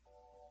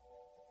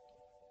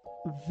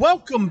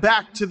Welcome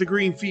back to the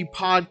Green Fee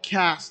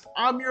Podcast.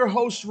 I'm your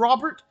host,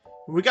 Robert,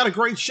 and we got a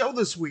great show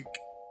this week.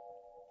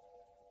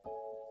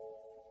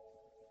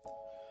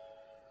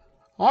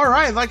 All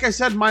right, like I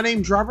said, my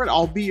name's Robert.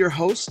 I'll be your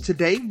host.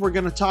 Today, we're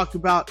going to talk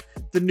about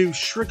the new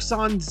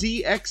Srixon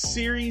ZX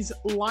Series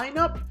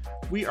lineup.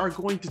 We are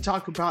going to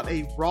talk about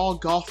a raw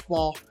golf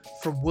ball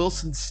from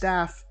Wilson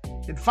Staff.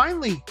 And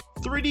finally,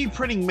 3D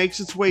printing makes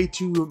its way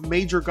to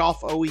major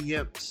golf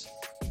OEMs.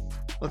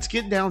 Let's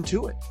get down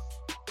to it.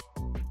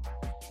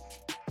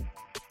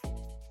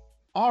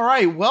 All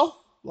right,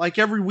 well, like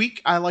every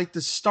week, I like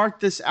to start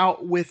this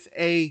out with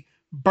a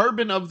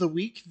bourbon of the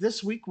week.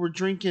 This week, we're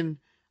drinking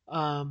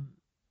Evan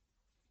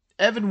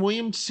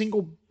Williams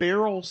Single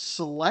Barrel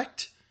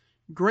Select.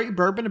 Great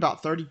bourbon,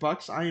 about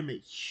 $30. I am a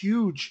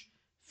huge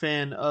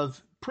fan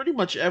of pretty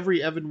much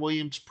every Evan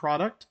Williams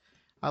product.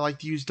 I like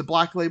to use the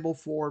black label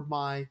for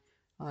my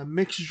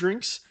mixed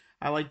drinks.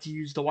 I like to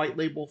use the white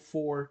label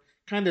for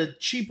kind of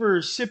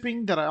cheaper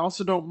sipping that I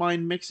also don't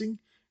mind mixing.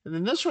 And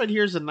then this right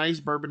here is a nice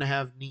bourbon to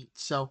have neat.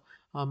 So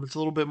it's a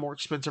little bit more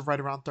expensive, right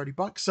around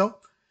 $30. So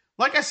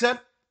like I said,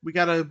 we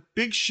got a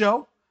big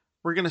show.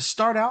 We're going to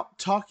start out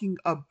talking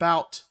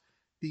about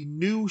the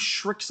new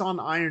Srixon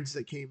irons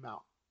that came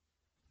out.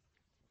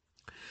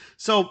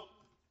 So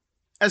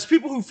as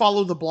people who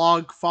follow the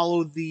blog,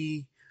 follow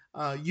the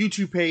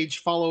YouTube page,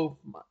 follow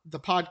the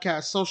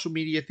podcast, social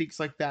media,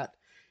 things like that,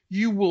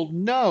 you will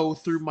know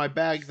through my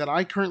bag that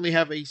I currently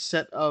have a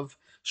set of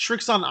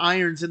Srixon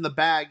irons in the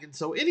bag. And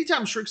so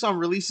anytime Srixon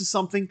releases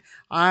something,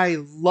 I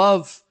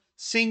love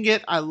seeing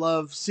it. I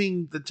love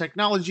seeing the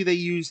technology they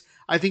use.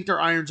 I think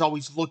their irons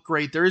always look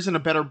great. There isn't a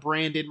better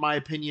brand, in my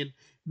opinion,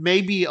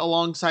 maybe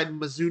alongside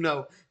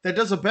Mizuno, that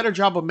does a better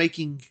job of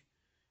making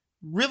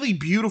really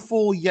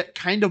beautiful yet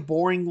kind of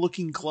boring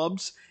looking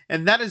clubs.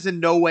 And that is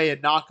in no way a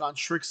knock on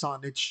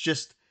Srixon. It's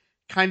just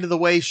kind of the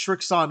way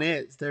Srixon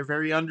is. They're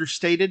very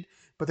understated,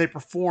 but they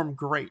perform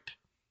great.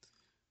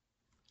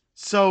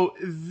 So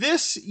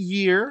this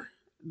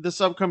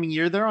upcoming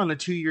year, they're on a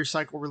 2-year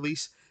cycle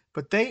release,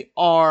 but they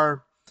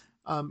are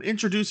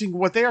introducing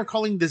what they are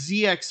calling the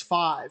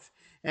ZX5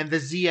 and the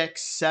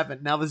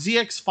ZX7. Now, the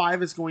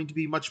ZX5 is going to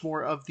be much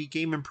more of the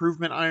game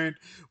improvement iron,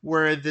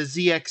 where the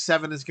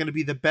ZX7 is going to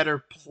be the better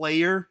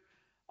player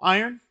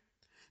iron.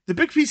 The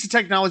big piece of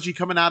technology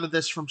coming out of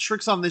this from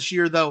Srixon this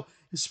year, though,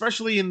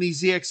 especially in the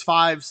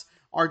ZX5s,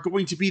 are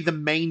going to be the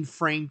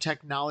mainframe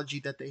technology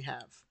that they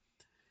have.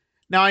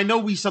 Now, I know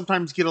we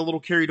sometimes get a little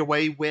carried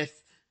away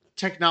with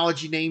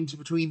technology names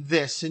between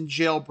this and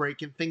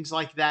Jailbreak and things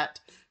like that.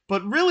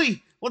 But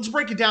really, let's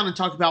break it down and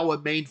talk about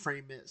what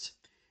mainframe is.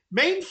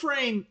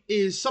 Mainframe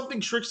is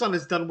something Srixon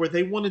has done where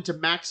they wanted to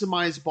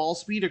maximize ball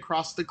speed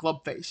across the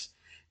club face.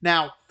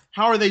 Now,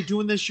 how are they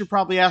doing this, you're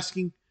probably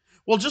asking?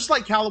 Well, just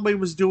like Callaway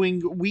was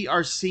doing, we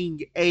are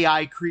seeing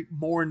AI creep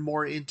more and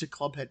more into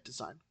club head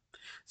design.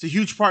 It's a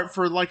huge part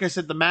for, like I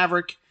said, the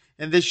Maverick,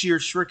 and this year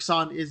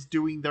Srixon is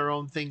doing their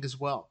own thing as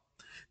well.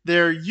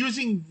 They're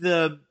using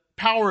the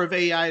power of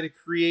AI to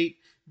create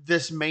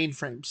this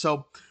mainframe.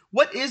 So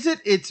what is it?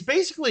 It's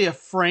basically a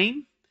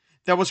frame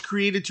that was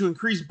created to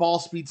increase ball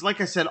speeds, like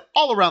I said,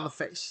 all around the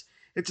face.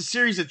 It's a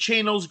series of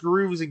channels,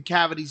 grooves, and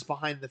cavities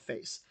behind the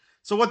face.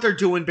 So what they're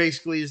doing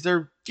basically is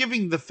they're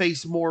giving the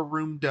face more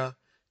room to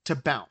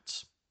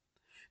bounce.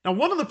 Now,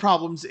 one of the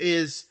problems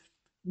is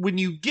when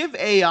you give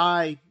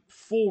AI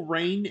full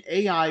reign,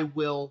 AI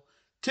will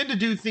tend to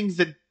do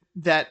things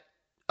that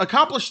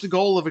accomplish the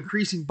goal of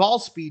increasing ball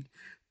speed,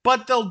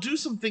 but they'll do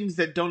some things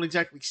that don't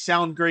exactly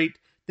sound great.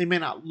 They may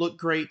not look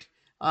great.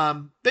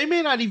 They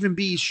may not even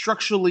be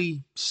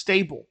structurally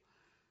stable.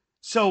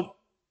 So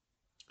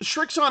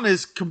Srixon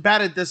has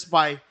combated this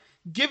by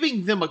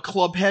giving them a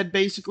club head,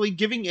 basically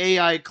giving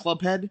AI a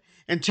club head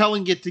and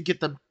telling it to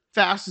get the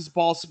fastest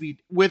ball speed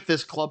with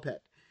this club head.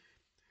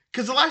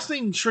 Because the last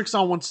thing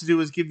Srixon wants to do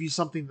is give you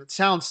something that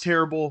sounds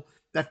terrible,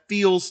 that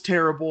feels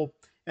terrible,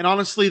 and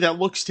honestly, that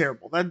looks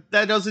terrible.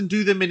 That doesn't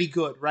do them any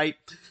good, right?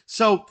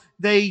 So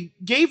they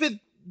gave it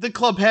the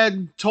club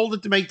head, told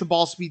it to make the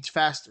ball speeds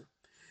faster.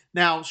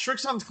 Now,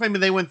 Srixon's claiming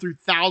they went through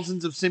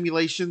thousands of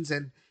simulations,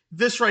 and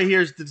this right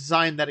here is the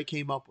design that it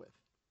came up with.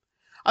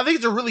 I think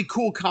it's a really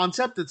cool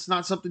concept. It's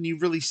not something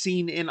you've really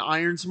seen in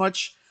irons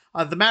much.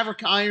 The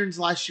Maverick irons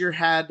last year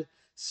had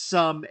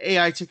some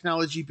AI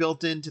technology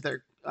built into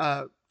their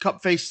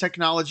cup face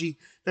technology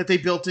that they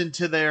built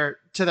into their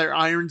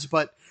irons,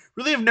 but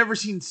really I've never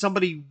seen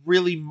somebody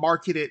really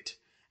market it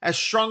as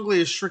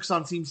strongly as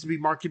Srixon seems to be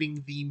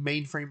marketing the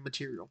mainframe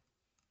material.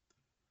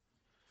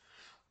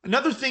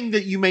 Another thing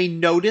that you may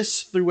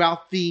notice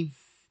throughout the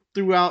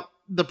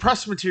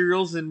press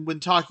materials and when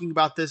talking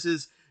about this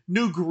is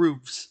new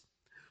grooves.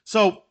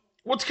 So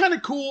what's kind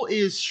of cool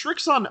is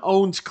Srixon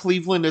owns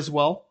Cleveland as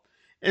well.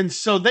 And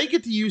so they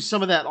get to use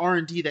some of that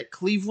R&D that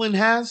Cleveland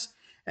has,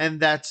 and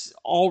that's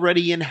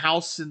already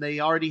in-house, and they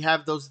already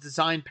have those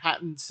design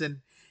patents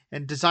and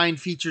design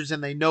features,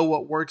 and they know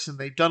what works, and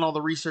they've done all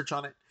the research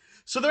on it.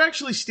 So they're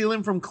actually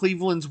stealing from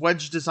Cleveland's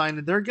wedge design,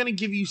 and they're going to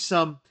give you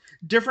some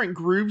different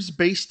grooves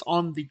based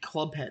on the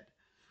club head.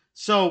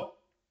 So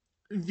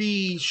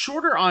the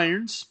shorter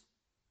irons,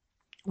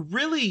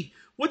 really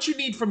what you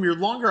need from your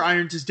longer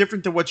irons is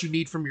different than what you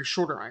need from your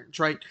shorter irons,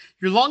 right?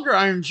 Your longer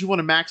irons, you want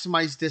to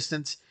maximize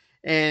distance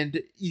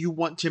and you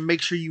want to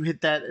make sure you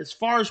hit that as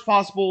far as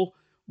possible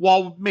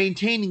while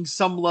maintaining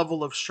some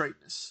level of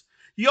straightness.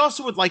 You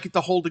also would like it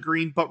to hold the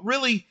green, but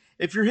really,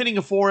 if you're hitting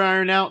a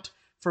 4-iron out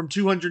from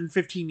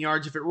 215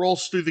 yards, if it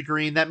rolls through the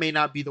green, that may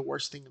not be the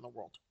worst thing in the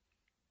world.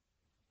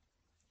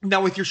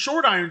 Now, with your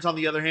short irons, on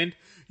the other hand,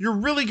 you're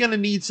really going to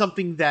need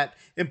something that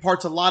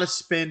imparts a lot of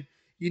spin.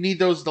 You need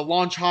those to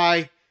launch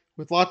high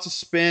with lots of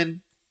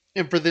spin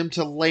and for them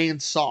to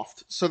land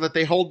soft so that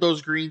they hold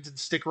those greens and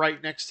stick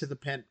right next to the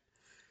pin.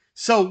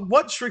 So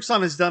what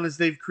Srixon has done is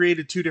they've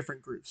created two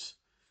different grooves.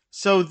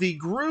 So the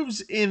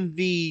grooves in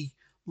the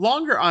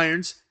longer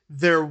irons,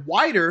 they're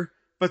wider,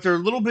 but they're a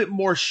little bit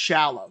more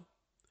shallow.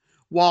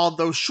 While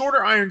those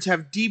shorter irons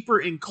have deeper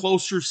and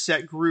closer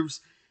set grooves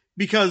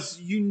because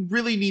you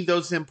really need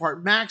those to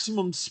impart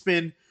maximum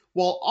spin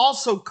while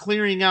also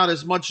clearing out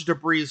as much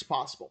debris as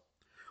possible.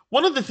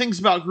 One of the things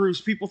about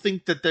grooves, people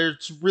think that they're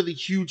really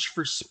huge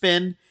for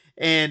spin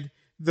and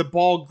the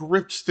ball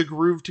grips the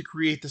groove to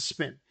create the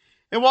spin.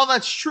 And while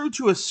that's true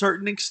to a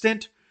certain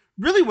extent,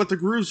 really what the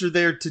grooves are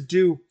there to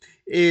do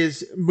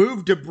is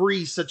move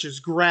debris such as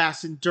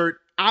grass and dirt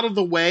out of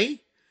the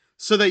way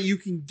so that you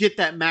can get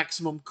that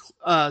maximum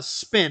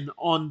spin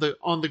on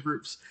the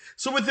grooves.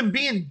 So with them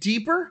being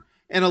deeper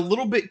and a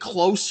little bit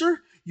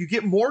closer, you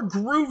get more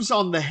grooves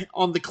on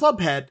the club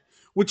head,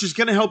 which is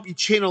going to help you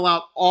channel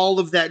out all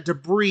of that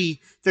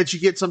debris that you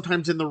get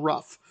sometimes in the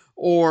rough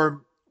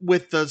or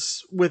with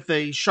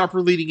a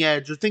sharper leading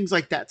edge or things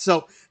like that.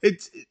 So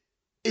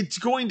it's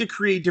going to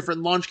create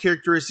different launch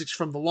characteristics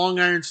from the long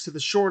irons to the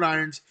short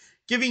irons,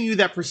 giving you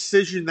that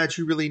precision that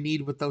you really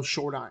need with those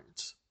short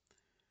irons.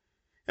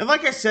 And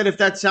like I said, if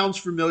that sounds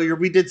familiar,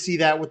 we did see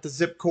that with the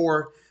Zip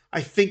Core.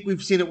 I think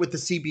we've seen it with the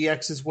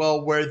CBX as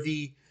well, where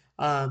the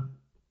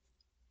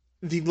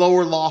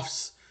lower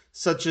lofts,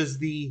 such as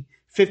the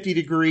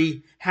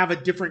 50-degree, have a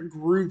different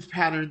groove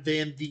pattern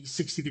than the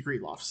 60-degree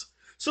lofts.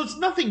 So it's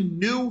nothing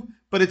new,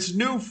 but it's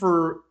new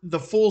for the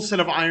full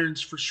set of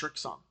irons for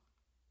Srixon.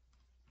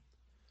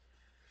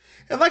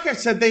 And like I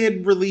said, they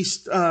had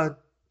released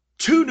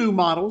two new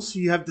models.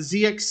 You have the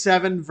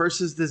ZX7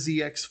 versus the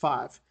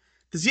ZX5.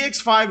 The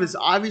ZX5 is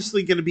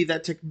obviously going to be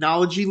that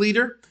technology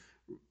leader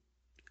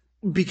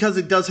because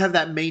it does have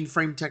that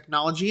mainframe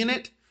technology in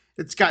it.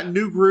 It's got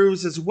new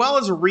grooves as well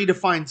as a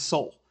redefined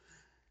sole.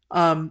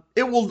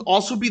 It will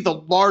also be the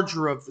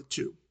larger of the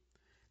two.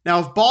 Now,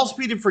 if ball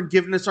speed and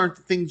forgiveness aren't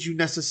the things you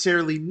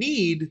necessarily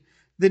need,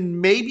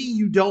 then maybe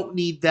you don't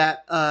need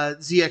that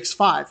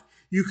ZX5.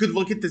 You could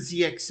look at the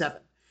ZX7.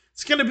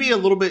 It's going to be a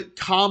little bit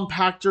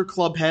compactor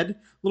club head, a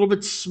little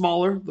bit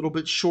smaller, a little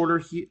bit shorter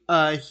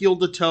heel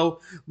to toe,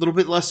 a little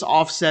bit less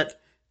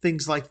offset,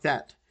 things like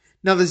that.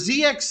 Now, the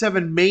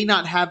ZX7 may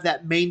not have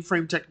that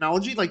mainframe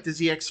technology like the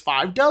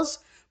ZX5 does,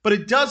 but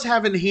it does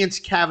have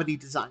enhanced cavity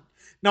design.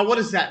 Now, what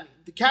does that mean?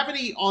 The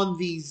cavity on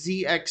the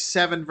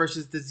ZX7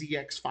 versus the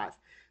ZX5.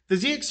 The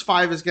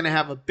ZX5 is going to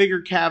have a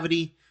bigger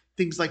cavity,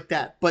 things like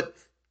that. But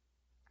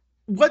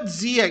what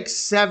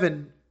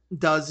ZX7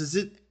 does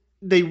is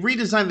they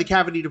redesigned the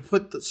cavity to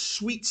put the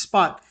sweet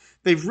spot.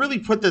 They've really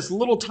put this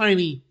little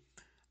tiny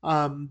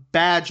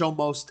badge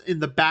almost in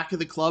the back of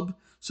the club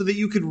so that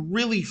you can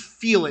really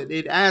feel it.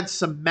 It adds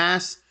some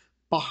mass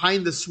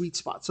behind the sweet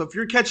spot. So if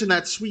you're catching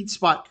that sweet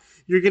spot,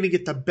 you're going to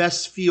get the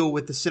best feel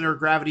with the center of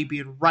gravity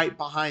being right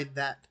behind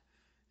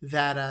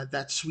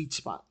that sweet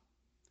spot.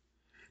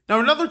 Now,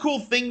 another cool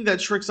thing that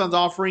Srixon's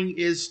offering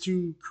is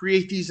to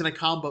create these in a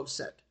combo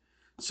set.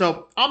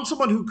 So I'm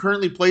someone who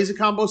currently plays a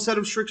combo set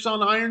of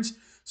Srixon irons,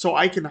 so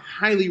I can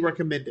highly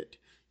recommend it.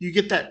 You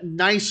get that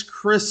nice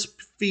crisp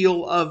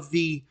feel of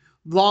the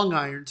long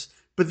irons,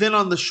 but then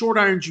on the short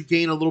irons, you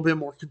gain a little bit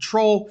more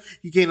control,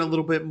 you gain a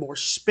little bit more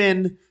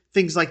spin,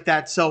 things like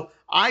that. So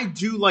I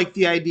do like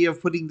the idea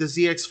of putting the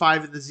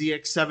ZX5 and the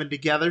ZX7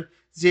 together.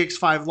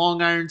 ZX5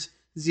 long irons,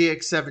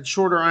 ZX7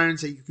 shorter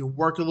irons that you can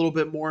work a little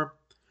bit more.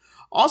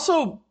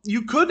 Also,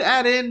 you could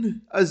add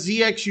in a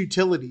ZX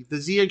utility. The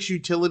ZX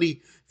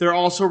utility, they're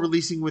also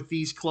releasing with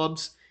these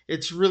clubs.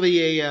 It's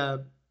really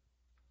a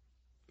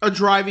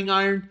driving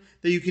iron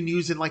that you can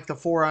use in like the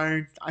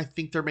 4-iron. I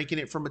think they're making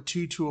it from a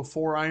 2 to a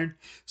 4-iron.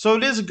 So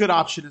it is a good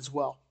option as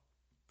well.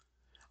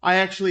 I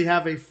actually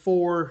have a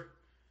 4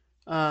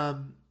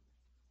 driving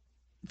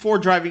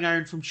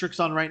iron from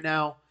Srixon right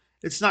now.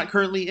 It's not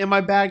currently in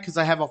my bag because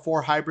I have a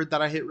 4 hybrid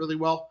that I hit really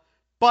well,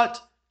 but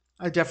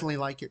I definitely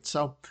like it.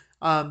 So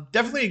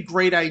definitely a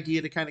great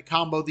idea to kind of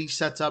combo these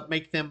sets up,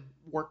 make them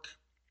work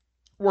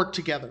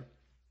together.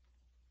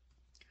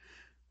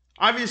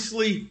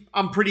 Obviously,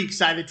 I'm pretty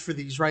excited for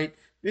these, right?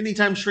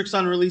 Anytime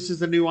Srixon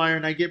releases a new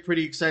iron, I get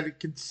pretty excited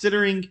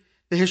considering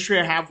the history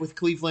I have with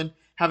Cleveland,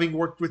 having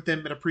worked with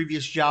them at a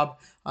previous job.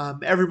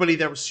 Everybody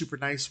there was super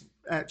nice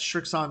at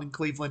Srixon in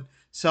Cleveland.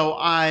 So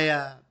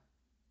I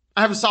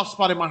have a soft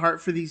spot in my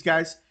heart for these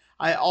guys.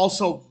 I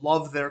also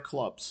love their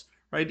clubs,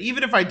 right?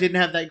 Even if I didn't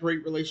have that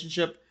great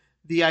relationship,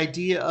 the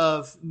idea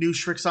of new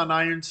Srixon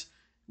irons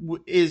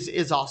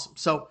is awesome.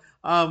 So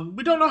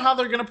we don't know how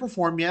they're going to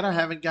perform yet. I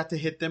haven't got to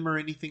hit them or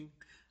anything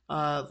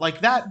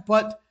like that,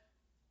 but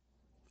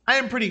I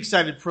am pretty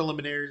excited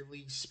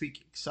preliminarily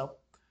speaking. So, all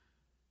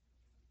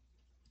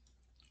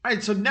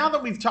right. So now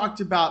that we've talked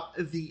about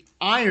the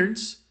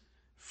irons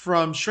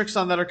from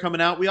Srixon that are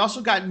coming out, we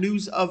also got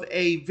news of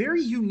a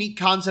very unique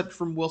concept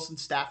from Wilson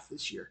Staff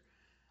this year.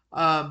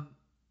 Um,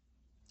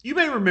 you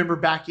may remember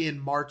back in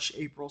March,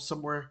 April,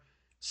 somewhere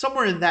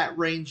in that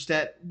range,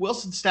 that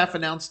Wilson Staff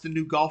announced a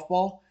new golf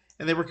ball,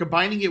 and they were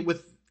combining it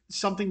with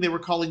something they were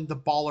calling the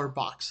Baller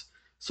Box.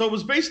 So it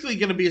was basically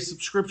going to be a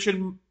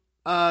subscription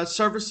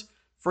service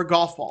for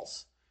golf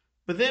balls.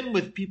 But then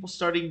with people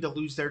starting to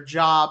lose their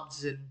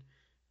jobs, and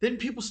then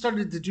people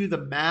started to do the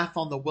math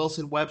on the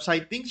Wilson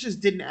website, things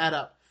just didn't add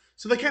up.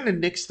 So they kind of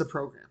nixed the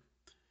program.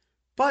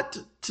 But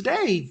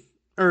today,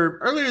 or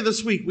earlier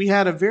this week, we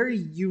had a very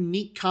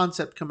unique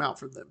concept come out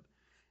from them.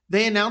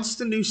 They announced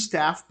a new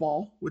staff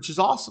ball, which is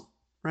awesome,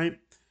 right?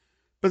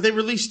 But they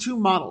released two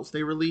models.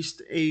 They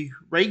released a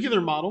regular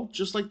model,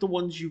 just like the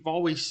ones you've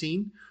always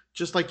seen,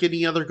 just like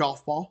any other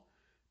golf ball.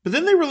 But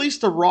then they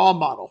released a raw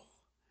model.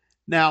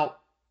 Now,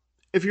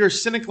 if you're a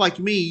cynic like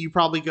me, you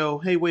probably go,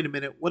 hey, wait a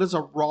minute, what is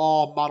a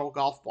raw model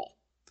golf ball?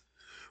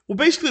 Well,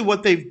 basically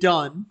what they've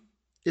done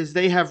is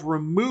they have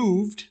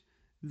removed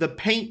the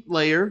paint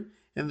layer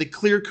and the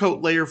clear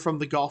coat layer from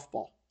the golf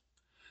ball.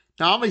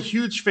 Now, I'm a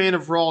huge fan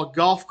of raw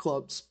golf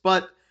clubs,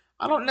 but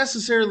I don't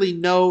necessarily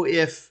know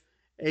if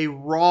a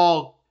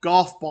raw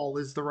golf ball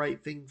is the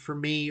right thing for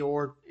me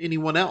or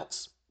anyone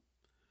else.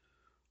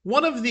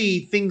 One of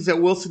the things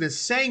that Wilson is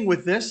saying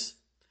with this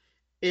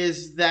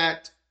is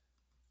that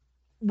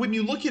when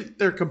you look at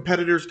their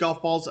competitors'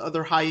 golf balls,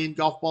 other high-end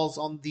golf balls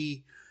on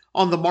the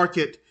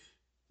market,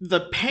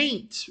 the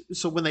paint,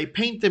 so when they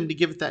paint them to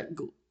give it that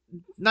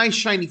nice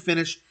shiny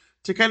finish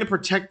to kind of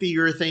protect the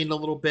urethane a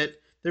little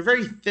bit, they're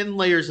very thin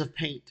layers of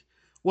paint.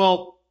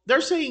 Well,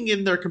 they're saying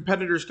in their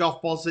competitors'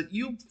 golf balls that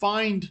you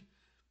find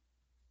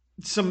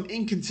some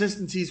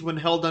inconsistencies when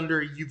held under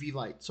a UV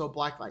light, so a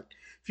black light.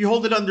 If you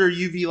hold it under a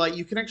UV light,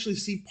 you can actually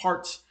see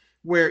parts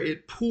where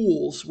it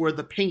pools, where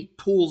the paint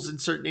pools in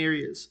certain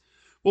areas.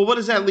 Well, what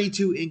does that lead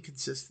to?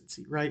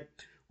 Inconsistency, right?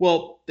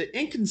 Well, the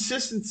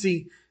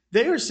inconsistency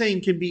they are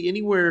saying can be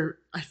anywhere,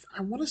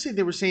 I want to say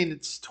they were saying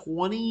it's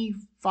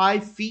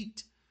 25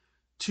 feet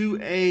to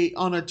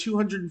on a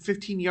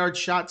 215-yard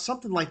shot,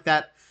 something like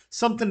that,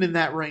 something in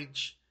that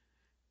range.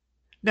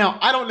 Now,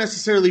 I don't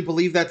necessarily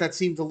believe that. That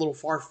seems a little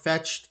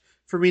far-fetched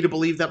for me to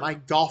believe that my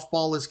golf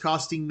ball is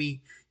costing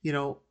me,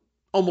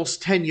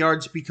 almost 10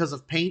 yards because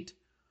of paint.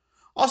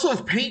 Also,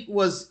 if paint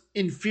was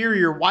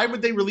inferior, why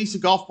would they release a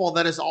golf ball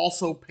that is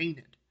also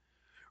painted?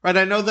 Right?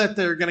 I know that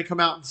they're going to come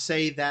out and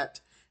say that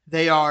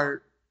they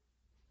have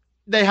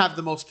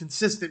the most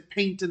consistent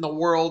paint in the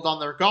world on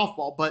their golf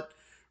ball, but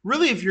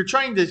really, if you're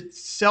trying to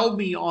sell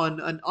me on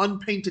an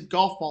unpainted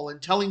golf ball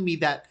and telling me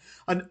that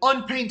an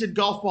unpainted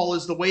golf ball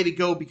is the way to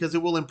go because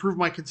it will improve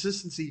my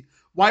consistency,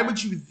 why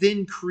would you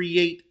then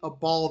create a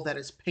ball that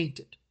is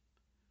painted?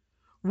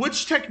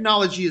 Which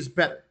technology is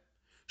better?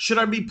 Should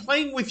I be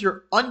playing with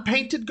your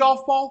unpainted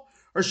golf ball,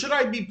 or should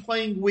I be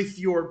playing with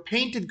your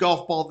painted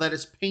golf ball that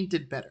is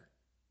painted better?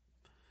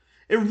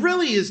 It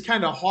really is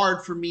kind of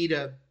hard for me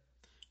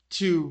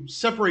to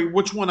separate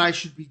which one I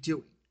should be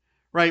doing,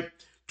 right?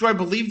 Do I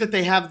believe that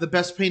they have the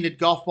best painted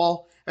golf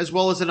ball as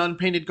well as an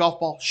unpainted golf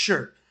ball?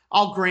 Sure,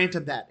 I'll grant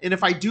them that. And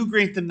if I do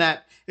grant them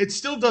that, it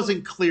still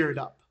doesn't clear it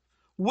up.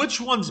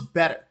 Which one's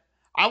better?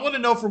 I want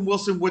to know from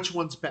Wilson which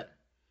one's better.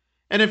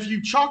 And if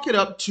you chalk it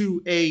up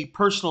to a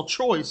personal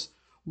choice,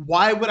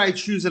 why would I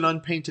choose an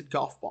unpainted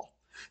golf ball?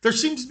 There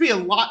seems to be a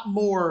lot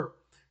more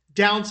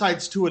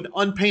downsides to an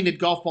unpainted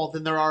golf ball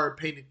than there are a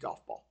painted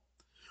golf ball.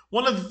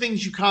 One of the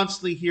things you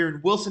constantly hear,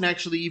 and Wilson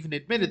actually even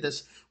admitted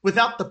this,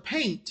 without the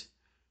paint,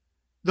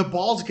 the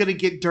ball's going to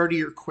get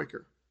dirtier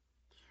quicker,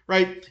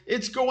 right?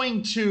 It's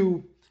going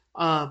to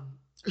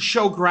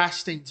show grass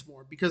stains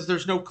more because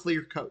there's no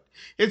clear coat.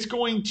 It's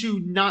going to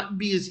not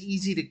be as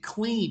easy to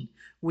clean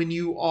when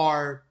you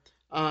are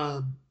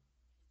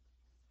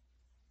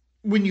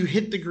when you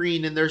hit the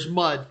green and there's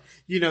mud.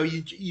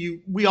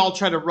 We all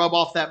try to rub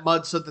off that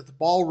mud so that the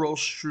ball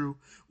rolls true.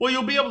 Well,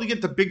 you'll be able to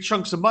get the big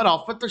chunks of mud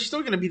off, but there's still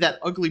going to be that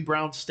ugly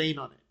brown stain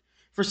on it.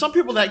 For some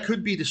people, that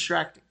could be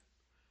distracting.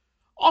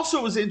 Also,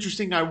 it was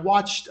interesting. I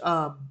watched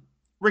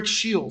Rick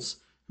Shields,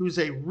 who's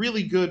a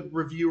really good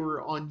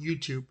reviewer on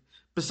YouTube.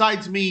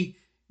 Besides me,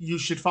 you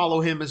should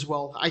follow him as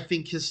well. I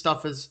think his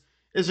stuff is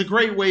a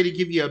great way to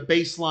give you a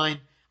baseline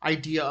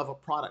idea of a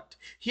product.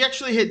 He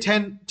actually hit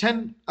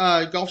 10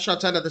 golf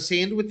shots out of the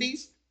sand with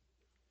these.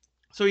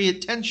 So he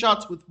hit 10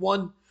 shots with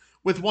one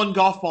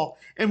golf ball.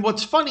 And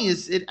what's funny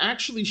is it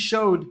actually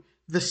showed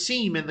the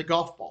seam in the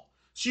golf ball.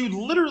 So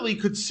you literally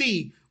could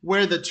see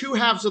where the two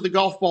halves of the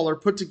golf ball are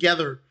put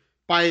together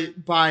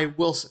by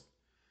Wilson.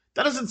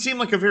 That doesn't seem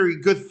like a very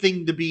good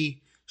thing to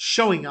be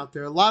showing out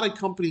there. A lot of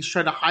companies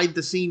try to hide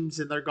the seams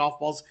in their golf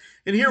balls.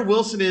 And here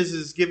Wilson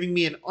is giving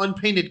me an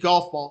unpainted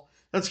golf ball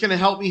that's going to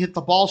help me hit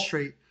the ball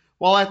straight.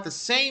 while at the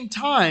same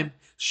time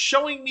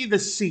showing me the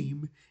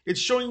seam.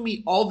 It's showing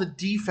me all the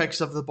defects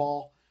of the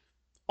ball,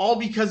 all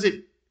because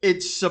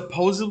it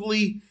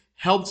supposedly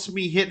helps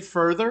me hit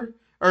further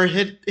or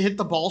hit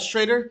the ball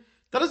straighter.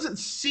 That doesn't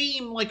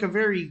seem like a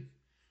very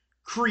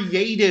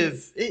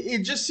creative.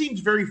 It just seems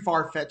very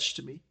far-fetched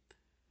to me.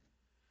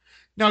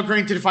 Now,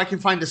 granted, if I can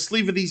find a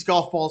sleeve of these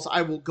golf balls,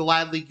 I will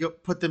gladly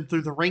put them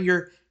through the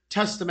ringer,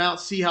 test them out,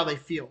 see how they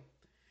feel.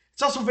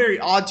 It's also very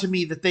odd to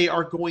me that they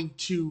are going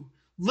to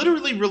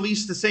literally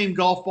release the same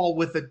golf ball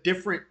with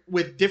different,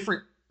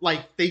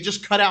 like, they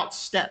just cut out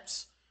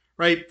steps,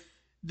 right?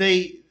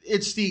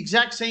 It's the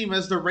exact same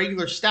as the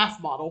regular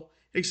staff model,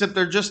 except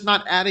they're just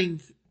not adding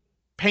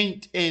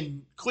paint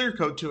and clear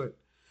coat to it,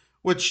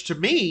 which to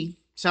me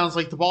sounds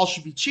like the ball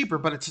should be cheaper,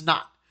 but it's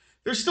not.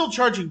 They're still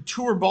charging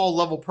tour ball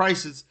level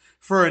prices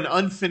for an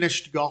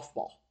unfinished golf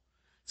ball.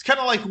 It's kind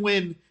of like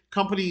when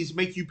companies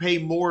make you pay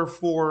more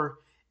for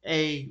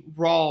a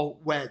raw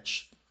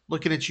wedge.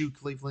 Looking at you,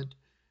 Cleveland.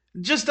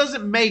 It just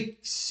doesn't make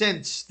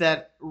sense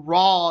that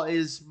raw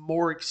is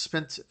more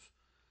expensive.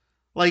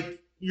 Like,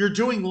 you're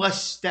doing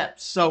less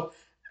steps. So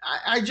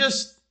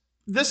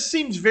this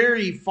seems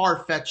very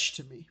far-fetched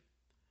to me.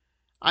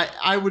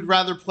 I would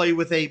rather play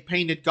with a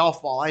painted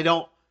golf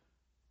ball.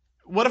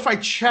 What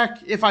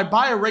if I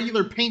buy a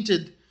regular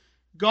painted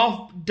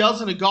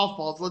dozen of golf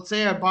balls? Let's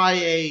say I buy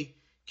a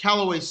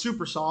Callaway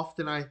Super Soft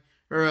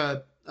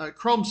or a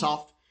Chrome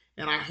Soft,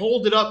 and I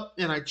hold it up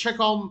and I check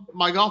all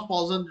my golf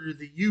balls under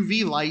the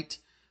UV light,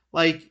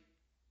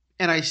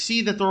 and I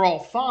see that they're all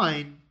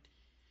fine.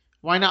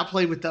 Why not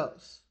play with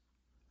those?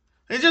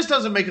 It just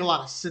doesn't make a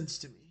lot of sense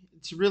to me.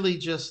 It's really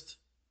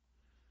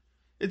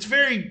it's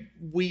very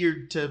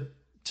weird to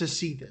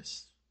see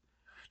this.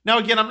 Now,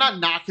 again, I'm not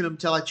knocking them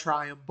till I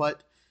try them,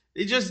 but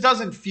it just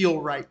doesn't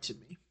feel right to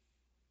me.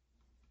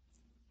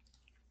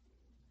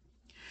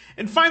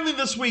 And finally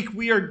this week,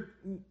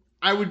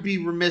 I would be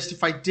remiss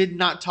if I did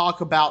not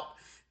talk about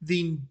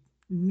the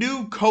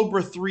new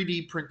Cobra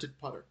 3D printed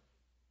putter.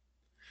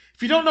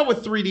 If you don't know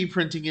what 3D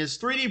printing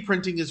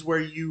is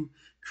where you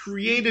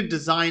create a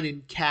design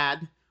in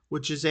CAD,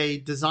 which is a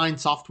design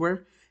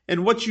software.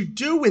 And what you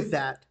do with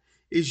that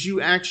is you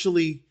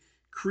actually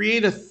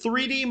create a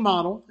 3D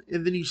model,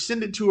 and then you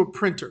send it to a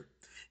printer.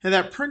 And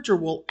that printer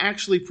will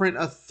actually print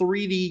a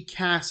 3D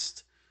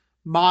cast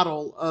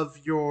model of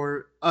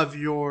your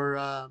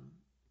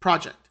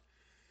project.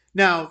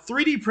 Now,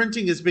 3D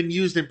printing has been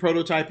used in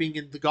prototyping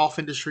in the golf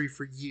industry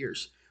for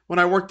years. When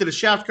I worked at a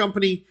shaft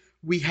company,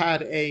 we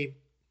had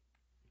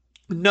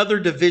another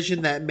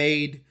division that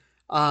made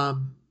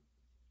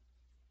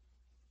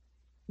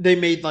they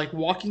made like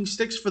walking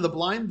sticks for the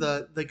blind,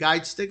 the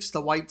guide sticks,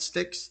 the white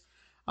sticks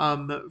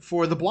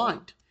for the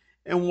blind.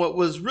 And what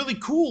was really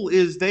cool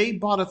is they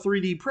bought a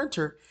 3D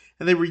printer,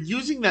 and they were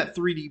using that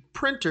 3D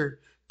printer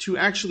to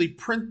actually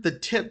print the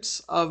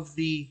tips of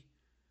the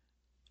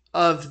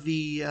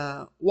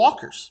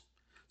walkers.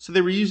 So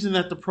they were using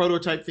that to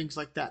prototype things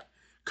like that.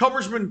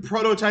 Cobra's been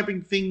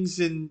prototyping things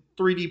in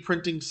 3D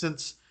printing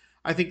since,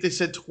 I think they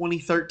said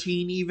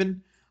 2013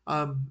 even,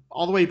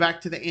 all the way back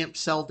to the AMP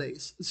cell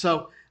days.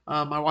 So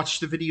I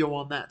watched a video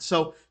on that.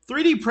 So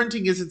 3D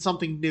printing isn't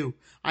something new.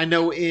 I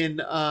know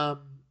in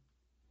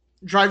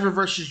Driver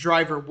versus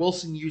Driver,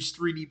 Wilson used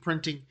 3D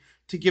printing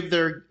to give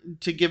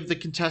the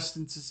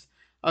contestants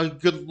a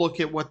good look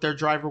at what their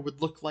driver would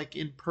look like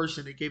in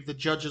person. It gave the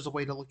judges a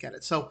way to look at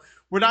it. So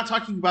we're not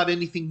talking about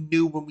anything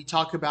new when we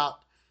talk about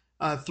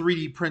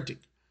 3D printing.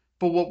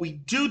 But what we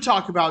do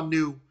talk about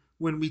new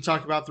when we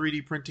talk about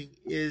 3D printing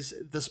is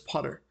this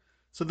putter.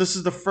 So this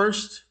is the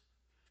first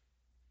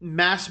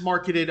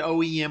mass-marketed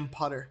OEM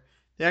putter.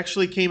 They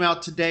actually came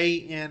out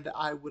today, and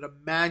I would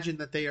imagine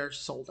that they are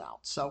sold out.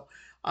 So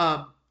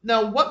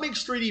now, what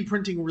makes 3D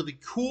printing really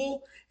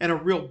cool and a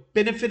real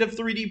benefit of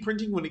 3D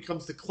printing when it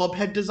comes to club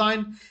head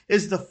design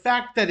is the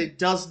fact that it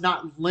does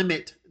not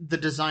limit the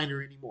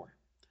designer anymore.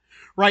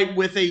 Right?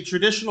 With a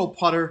traditional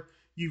putter,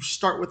 you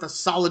start with a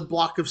solid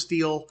block of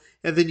steel,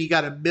 and then you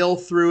got to mill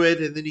through it,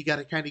 and then you got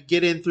to kind of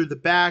get in through the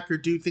back or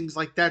do things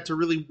like that to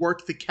really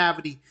work the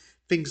cavity,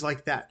 things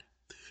like that.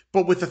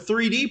 But with a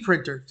 3D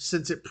printer,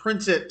 since it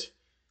prints it,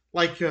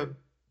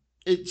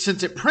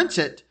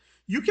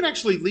 you can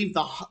actually leave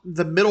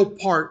the middle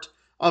part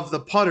of the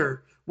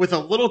putter with a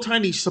little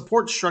tiny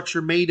support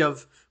structure made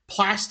of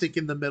plastic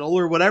in the middle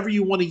or whatever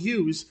you want to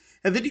use,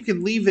 and then you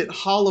can leave it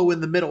hollow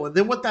in the middle. And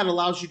then what that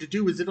allows you to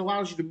do is it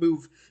allows you to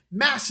move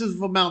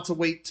massive amounts of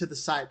weight to the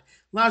side.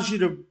 It allows you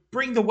to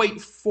bring the weight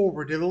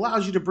forward. It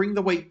allows you to bring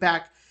the weight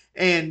back,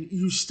 and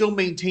you still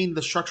maintain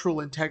the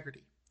structural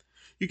integrity.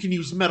 You can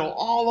use metal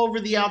all over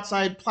the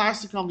outside,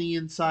 plastic on the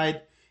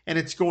inside, and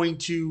if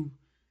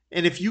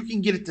you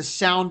can get it to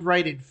sound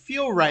right and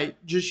feel right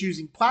just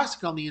using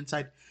plastic on the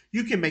inside,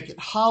 you can make it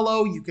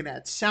hollow, you can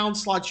add sound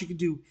slots, you can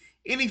do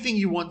anything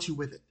you want to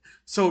with it.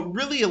 So it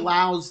really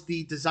allows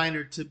the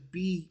designer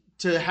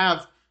to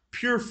have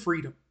pure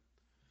freedom.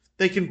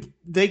 They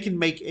can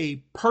make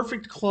a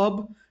perfect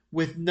club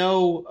with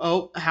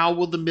no, how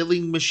will the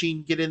milling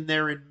machine get in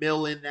there and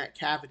mill in that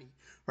cavity?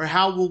 Or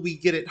how will we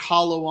get it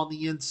hollow on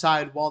the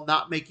inside while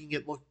not making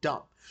it look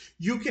dumb?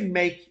 You can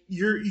make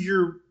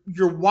your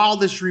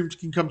wildest dreams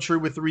can come true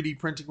with 3D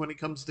printing when it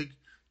comes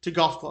to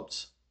golf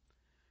clubs.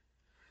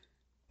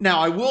 Now,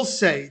 I will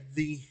say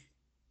the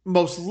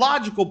most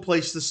logical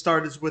place to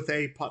start is with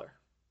a putter.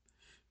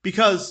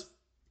 Because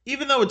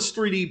even though it's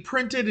 3D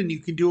printed and you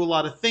can do a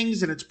lot of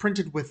things and it's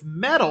printed with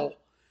metal,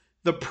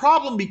 the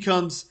problem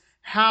becomes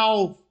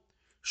how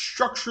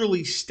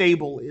structurally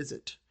stable is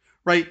it,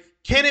 right?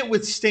 Can it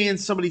withstand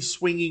somebody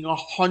swinging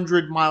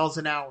 100 miles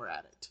an hour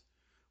at it?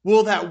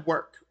 Will that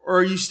work? Or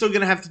are you still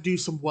going to have to do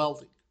some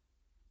welding?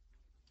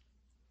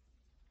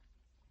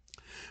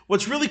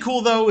 What's really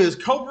cool, though, is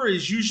Cobra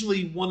is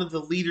usually one of the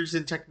leaders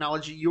in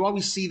technology. You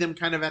always see them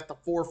kind of at the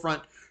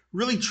forefront,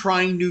 really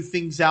trying new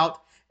things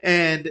out.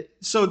 And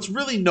so it's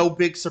really no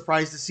big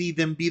surprise to see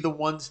them be the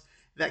ones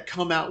that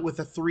come out with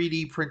a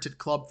 3D printed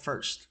club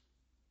first.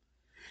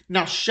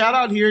 Now, shout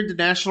out here to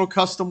National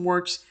Custom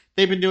Works.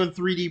 They've been doing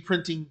 3D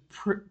printing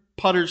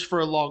putters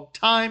for a long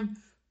time,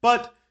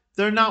 but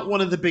they're not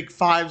one of the big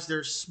fives. They're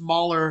a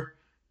smaller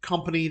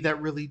company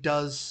that really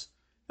does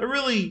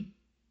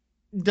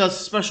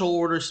special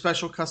orders,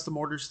 special custom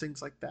orders,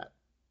 things like that.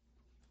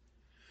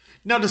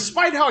 Now,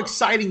 despite how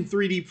exciting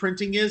 3D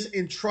printing is,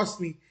 and trust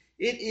me,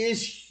 it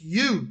is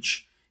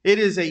huge. It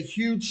is a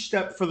huge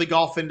step for the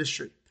golf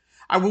industry.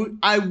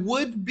 I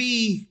would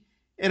be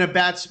in a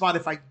bad spot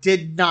if I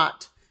did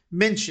not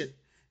mention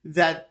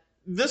that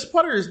this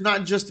putter is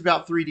not just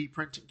about 3D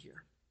printing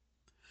here.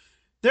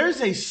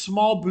 There's a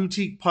small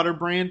boutique putter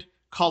brand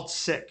called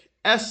SICK,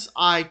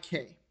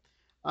 S-I-K.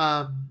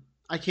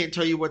 I can't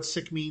tell you what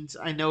SICK means.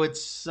 I know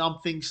it's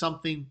something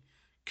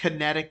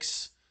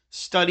kinetics,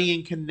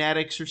 studying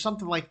kinetics or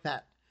something like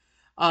that.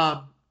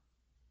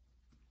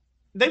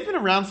 They've been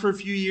around for a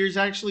few years.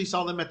 I actually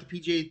saw them at the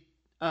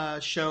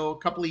PGA show a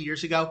couple of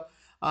years ago,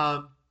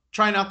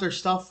 trying out their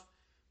stuff.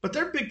 But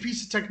their big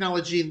piece of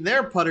technology in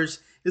their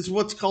putters is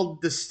what's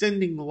called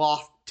descending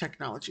loft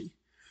technology.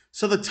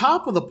 So the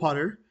top of the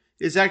putter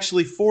is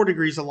actually 4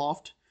 degrees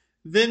aloft.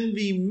 Then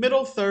the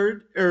middle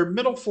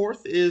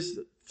fourth is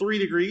 3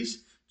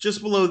 degrees.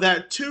 Just below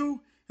that,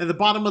 2. And the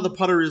bottom of the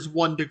putter is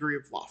 1 degree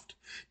of loft.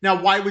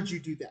 Now, why would you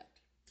do that?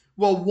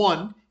 Well,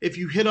 one, if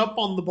you hit up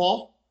on the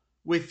ball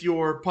with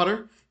your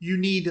putter, you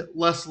need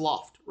less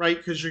loft, right?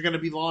 Because you're going to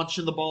be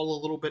launching the ball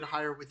a little bit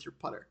higher with your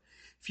putter.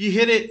 If you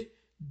hit it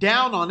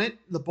down on it,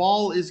 the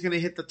ball is going to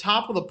hit the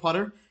top of the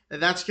putter,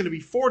 and that's going to be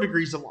 4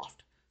 degrees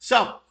aloft.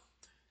 So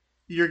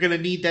you're going to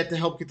need that to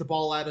help get the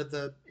ball out of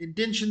the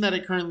indention that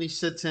it currently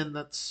sits in,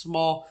 that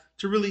small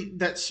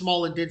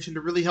indention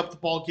to really help the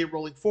ball get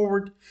rolling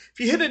forward. If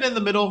you hit it in the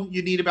middle,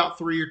 you need about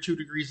 3 or 2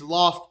 degrees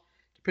aloft,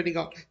 depending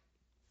on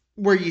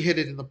where you hit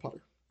it in the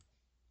putter.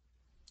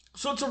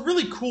 So it's a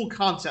really cool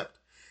concept.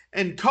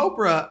 And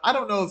Cobra, I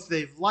don't know if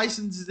they've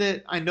licensed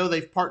it, I know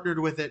they've partnered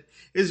with it,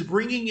 is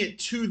bringing it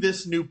to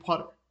this new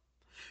putter.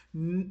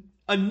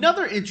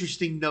 Another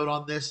interesting note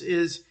on this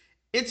is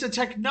it's a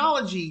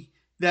technology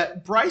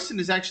that Bryson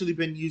has actually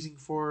been using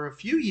for a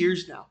few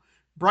years now.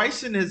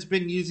 Bryson has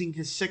been using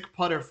his SICK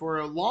putter for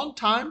a long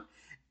time,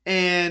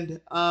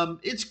 and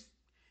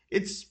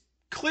it's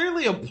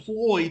clearly a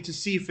ploy to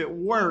see if it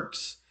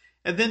works,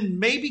 and then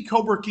maybe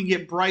Cobra can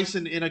get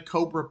Bryson in a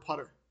Cobra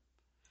putter.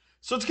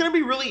 So it's going to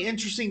be really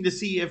interesting to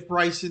see if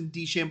Bryson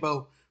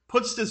DeChambeau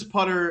puts this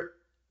putter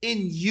in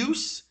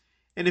use,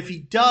 and if he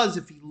does,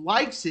 if he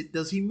likes it,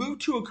 does he move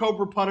to a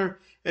Cobra putter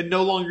and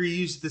no longer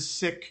use the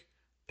SICK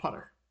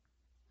putter?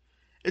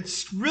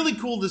 It's really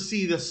cool to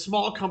see the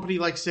small company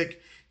like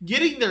SICK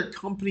getting their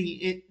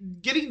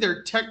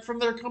tech from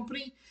their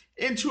company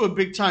into a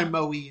big time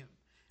OEM.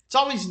 It's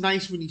always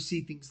nice when you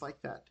see things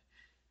like that.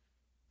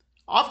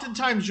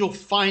 Oftentimes you'll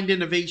find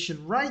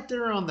innovation right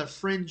there on the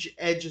fringe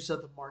edges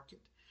of the market.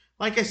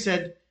 Like I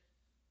said,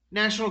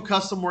 National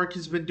Custom Work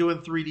has been doing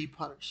 3D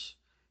putters.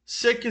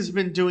 SICK has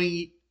been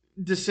doing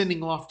descending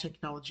loft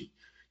technology.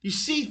 You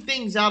see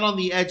things out on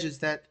the edges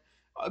that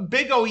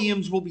big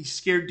OEMs will be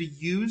scared to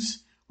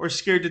use or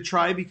scared to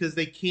try because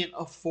they can't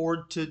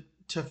afford to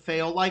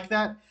fail like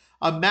that.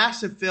 A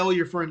massive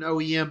failure for an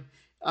OEM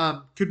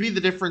could be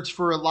the difference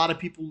for a lot of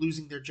people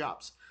losing their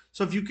jobs.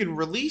 So if you can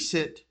release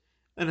it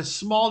in a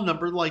small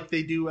number like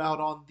they do out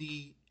on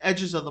the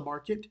edges of the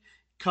market,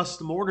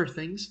 custom order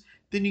things,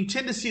 then you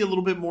tend to see a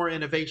little bit more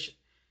innovation.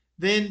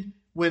 Then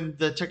when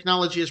the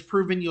technology is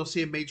proven, you'll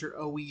see a major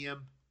OEM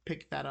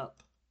pick that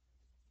up.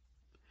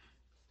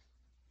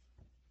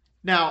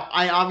 Now,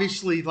 I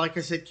obviously, like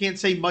I said, can't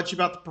say much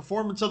about the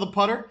performance of the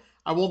putter.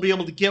 I won't be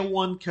able to get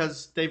one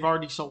because they've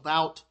already sold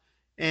out,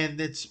 and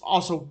it's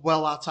also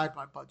well outside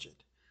my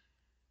budget.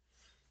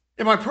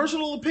 In my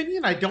personal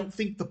opinion, I don't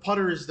think the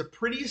putter is the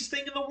prettiest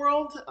thing in the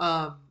world.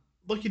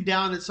 Looking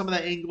down at some of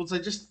the angles,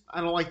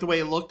 I don't like the way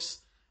it looks.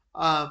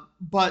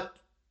 But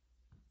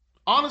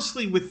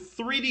honestly, with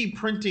 3D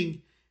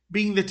printing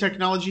being the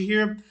technology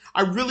here,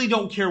 I really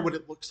don't care what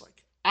it looks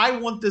like. I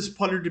want this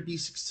putter to be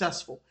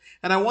successful.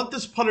 And I want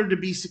this putter to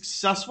be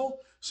successful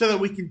so that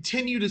we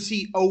continue to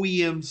see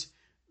OEMs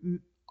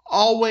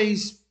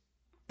always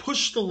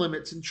push the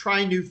limits and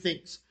try new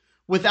things.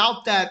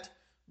 Without that,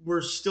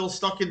 we're still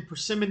stuck in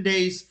persimmon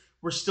days.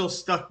 We're still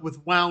stuck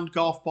with wound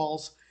golf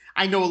balls.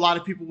 I know a lot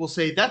of people will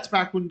say that's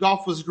back when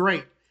golf was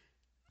great.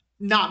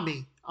 Not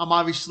me. I'm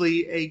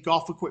obviously a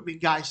golf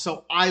equipment guy,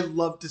 so I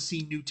love to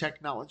see new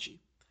technology.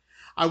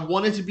 I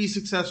want it to be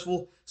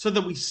successful so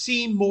that we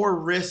see more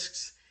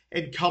risks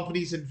and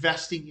companies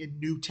investing in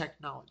new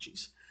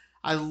technologies.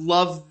 I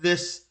love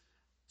this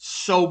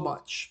so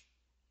much.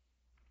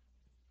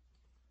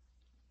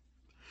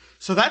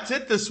 So that's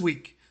it this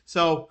week.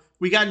 So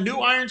we got new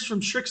irons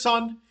from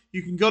Srixon.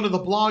 You can go to the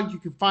blog. You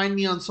can find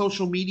me on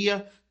social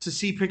media to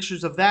see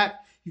pictures of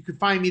that. You can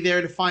find me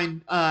there to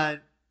find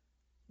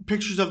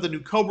pictures of the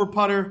new Cobra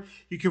putter.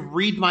 You can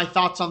read my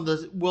thoughts on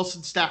the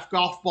Wilson Staff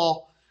golf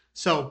ball.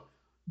 So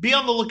be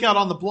on the lookout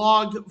on the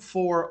blog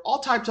for all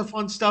types of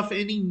fun stuff,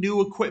 any new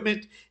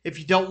equipment. If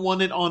you don't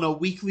want it on a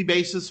weekly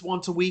basis,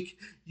 once a week,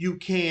 you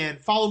can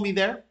follow me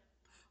there.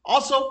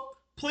 Also,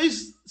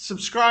 please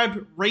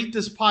subscribe, rate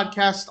this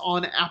podcast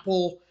on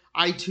Apple,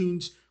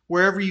 iTunes,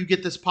 wherever you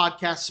get this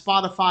podcast,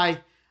 Spotify,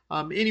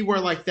 anywhere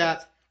like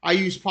that. I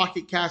use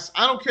Pocket Cast.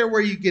 I don't care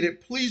where you get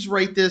it. Please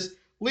rate this.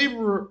 Leave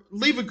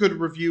a good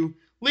review.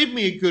 Leave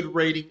me a good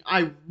rating.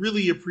 I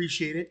really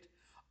appreciate it.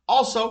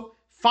 Also,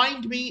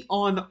 find me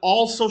on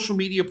all social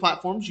media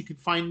platforms. You can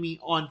find me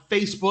on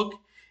Facebook.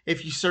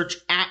 If you search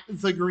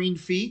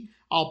 @TheGreenFee,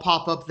 I'll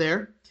pop up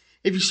there.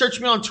 If you search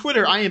me on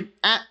Twitter, I am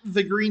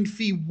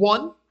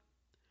 @TheGreenFee1.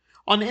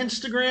 On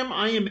Instagram,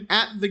 I am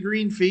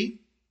 @TheGreenFee.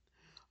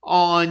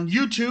 On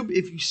YouTube,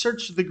 if you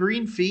search The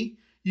Green Fee,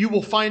 you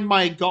will find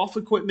my Golf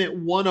Equipment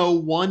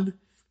 101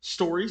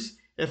 stories.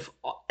 If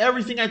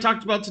everything I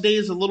talked about today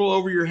is a little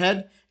over your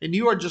head and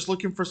you are just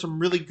looking for some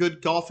really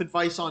good golf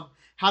advice on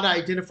how to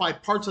identify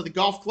parts of the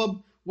golf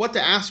club, what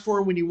to ask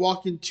for when you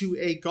walk into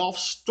a golf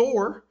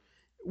store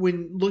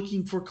when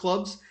looking for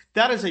clubs,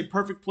 that is a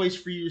perfect place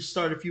for you to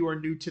start if you are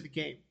new to the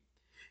game.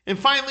 And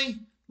finally,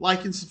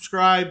 like and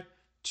subscribe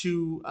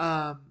to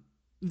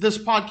this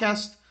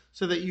podcast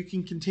so that you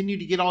can continue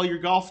to get all your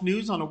golf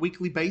news on a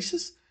weekly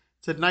basis.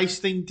 It's a nice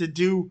thing to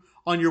do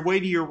on your way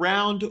to your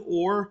round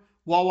or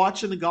while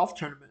watching the golf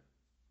tournament.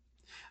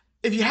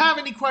 If you have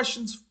any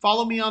questions,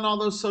 follow me on all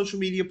those social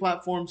media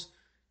platforms.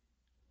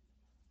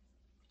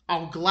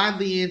 I'll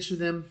gladly answer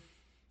them.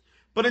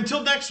 But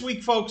until next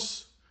week,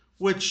 folks,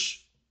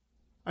 which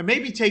I may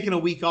be taking a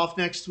week off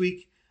next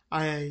week.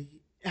 I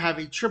have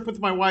a trip with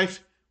my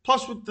wife,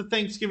 plus with the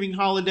Thanksgiving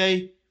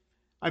holiday.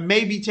 I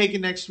may be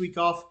taking next week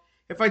off.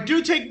 If I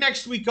do take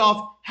next week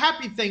off,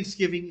 happy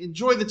Thanksgiving.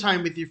 Enjoy the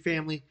time with your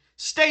family.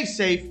 Stay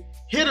safe.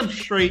 Hit them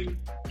straight.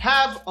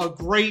 Have a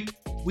great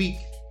week.